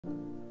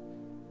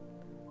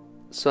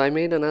So I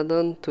made an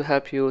add-on to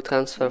help you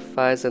transfer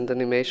files and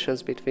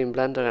animations between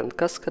Blender and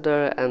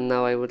Cascadeur, and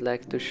now I would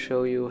like to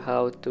show you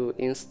how to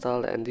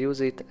install and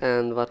use it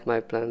and what my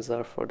plans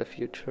are for the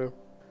future.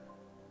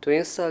 To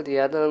install the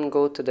add-on,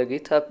 go to the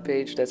GitHub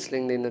page that's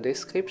linked in the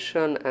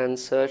description and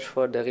search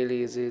for the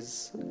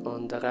releases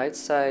on the right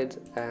side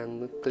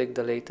and click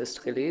the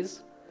latest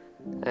release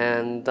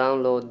and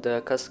download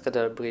the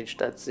Cascadeur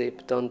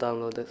bridge.zip. Don't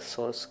download the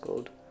source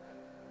code.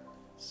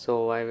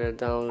 So I will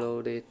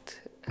download it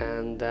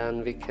and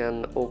then we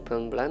can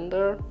open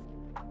Blender.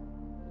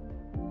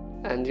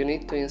 And you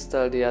need to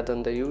install the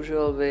add-on the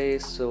usual way,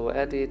 so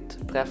edit,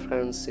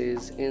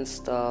 preferences,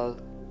 install,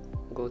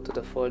 go to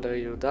the folder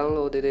you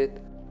downloaded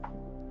it,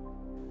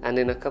 and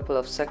in a couple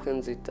of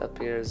seconds it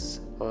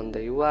appears on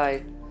the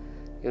UI.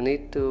 You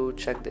need to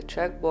check the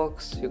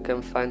checkbox. You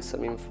can find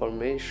some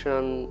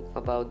information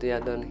about the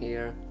add-on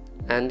here.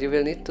 And you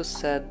will need to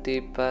set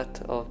the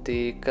path of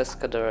the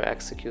Cascadeur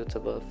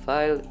executable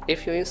file.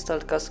 If you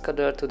installed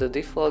Cascadeur to the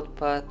default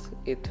path,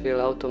 it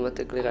will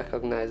automatically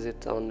recognize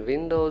it on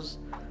Windows.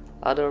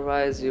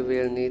 Otherwise, you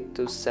will need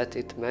to set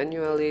it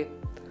manually.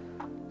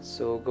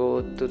 So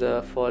go to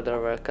the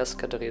folder where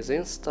Cascadeur is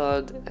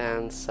installed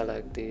and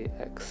select the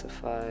exe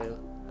file.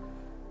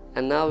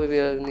 And now we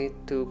will need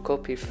to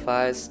copy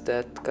files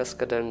that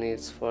Cascadeur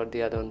needs for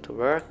the add-on to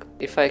work.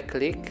 If I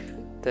click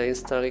the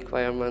install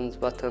requirements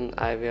button,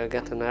 I will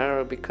get an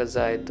error because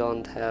I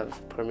don't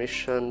have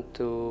permission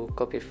to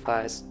copy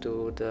files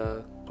to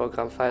the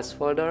program files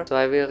folder. So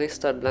I will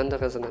restart Blender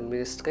as an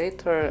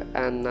administrator,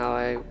 and now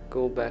I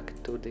go back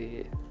to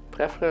the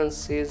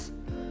preferences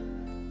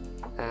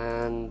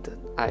and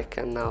I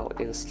can now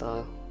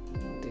install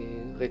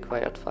the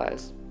required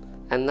files.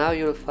 And now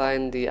you'll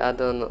find the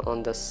add-on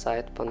on the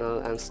side panel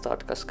and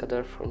start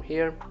Cascadeur from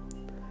here.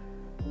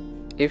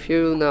 If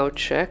you now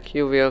check,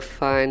 you will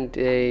find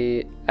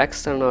a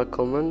external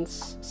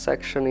commands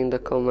section in the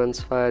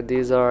commands file.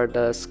 These are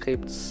the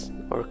scripts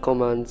or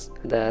commands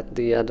that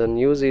the add-on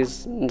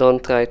uses.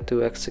 Don't try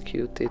to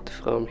execute it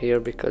from here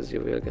because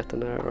you will get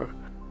an error.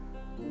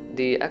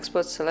 The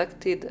export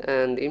selected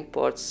and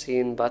import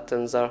scene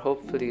buttons are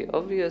hopefully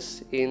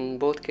obvious. In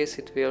both cases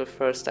it will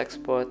first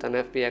export an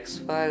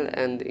FBX file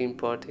and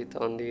import it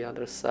on the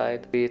other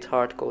side with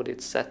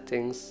hard-coded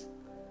settings.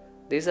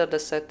 These are the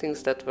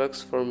settings that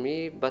works for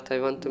me, but I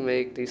want to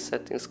make these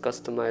settings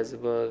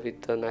customizable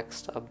with the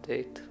next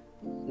update.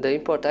 The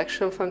import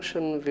action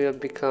function will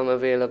become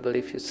available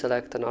if you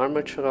select an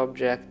armature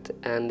object,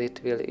 and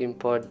it will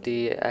import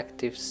the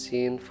active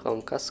scene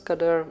from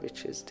Cascadeur,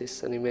 which is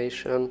this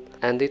animation,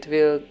 and it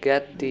will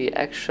get the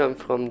action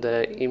from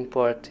the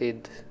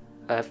imported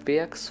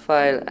FBX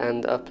file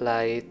and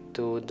apply it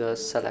to the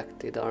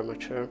selected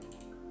armature.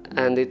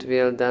 And it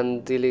will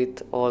then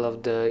delete all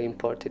of the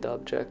imported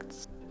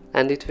objects.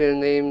 And it will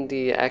name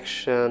the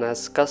action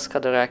as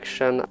Cascadeur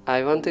action.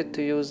 I wanted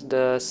to use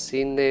the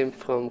scene name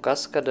from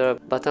Cascadeur,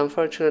 but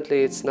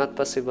unfortunately it's not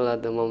possible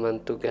at the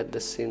moment to get the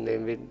scene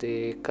name with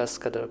the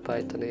Cascadeur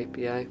Python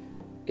API.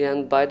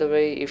 And by the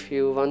way, if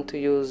you want to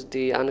use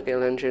the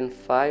Unreal Engine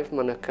 5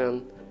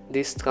 mannequin,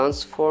 this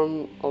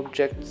transform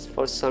object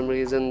for some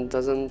reason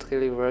doesn't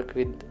really work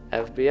with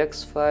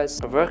FBX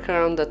files. A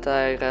workaround that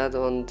I read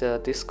on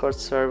the Discord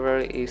server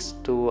is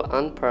to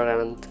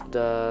unparent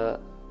the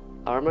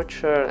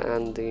armature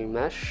and the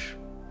mesh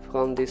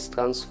from this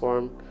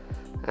transform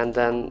and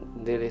then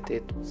delete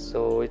it.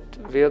 So it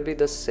will be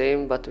the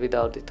same but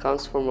without the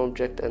transform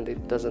object, and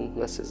it doesn't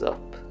messes up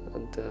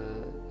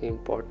the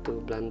import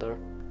to Blender.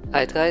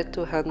 I tried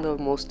to handle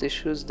most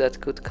issues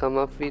that could come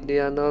up with the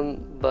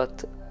add-on,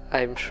 but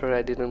I'm sure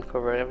I didn't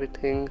cover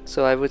everything,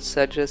 so I would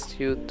suggest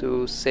you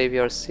to save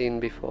your scene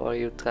before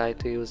you try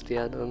to use the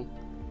add-on.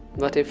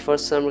 But if for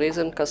some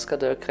reason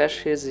Cascadeur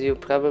crashes, you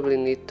probably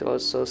need to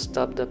also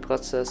stop the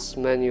process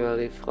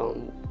manually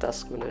from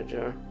Task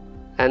Manager.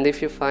 And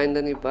if you find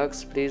any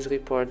bugs, please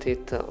report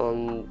it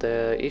on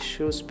the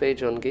issues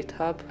page on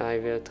GitHub. I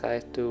will try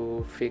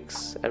to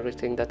fix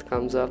everything that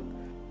comes up.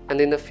 And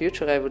in the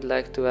future I would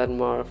like to add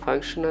more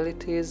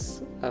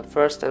functionalities.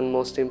 First and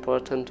most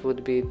important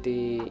would be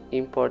the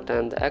import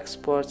and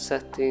export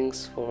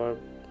settings for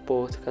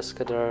both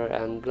Cascadeur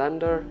and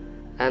Blender.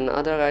 And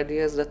other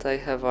ideas that I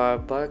have are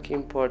bulk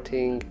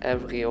importing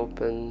every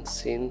open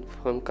scene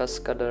from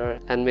Cascadeur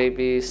and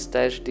maybe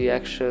stash the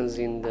actions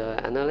in the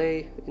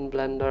NLA in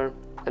Blender,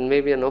 and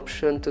maybe an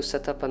option to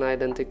set up an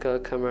identical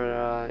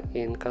camera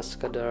in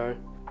Cascadeur.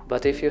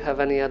 But if you have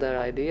any other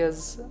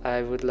ideas,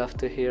 I would love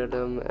to hear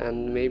them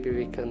and maybe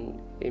we can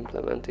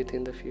implement it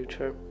in the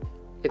future.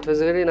 It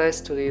was really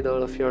nice to read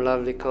all of your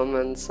lovely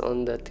comments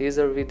on the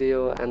teaser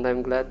video, and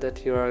I'm glad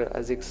that you are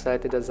as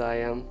excited as I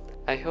am.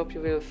 I hope you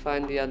will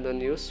find the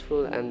add-on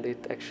useful and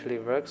it actually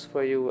works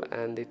for you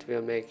and it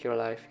will make your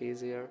life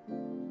easier.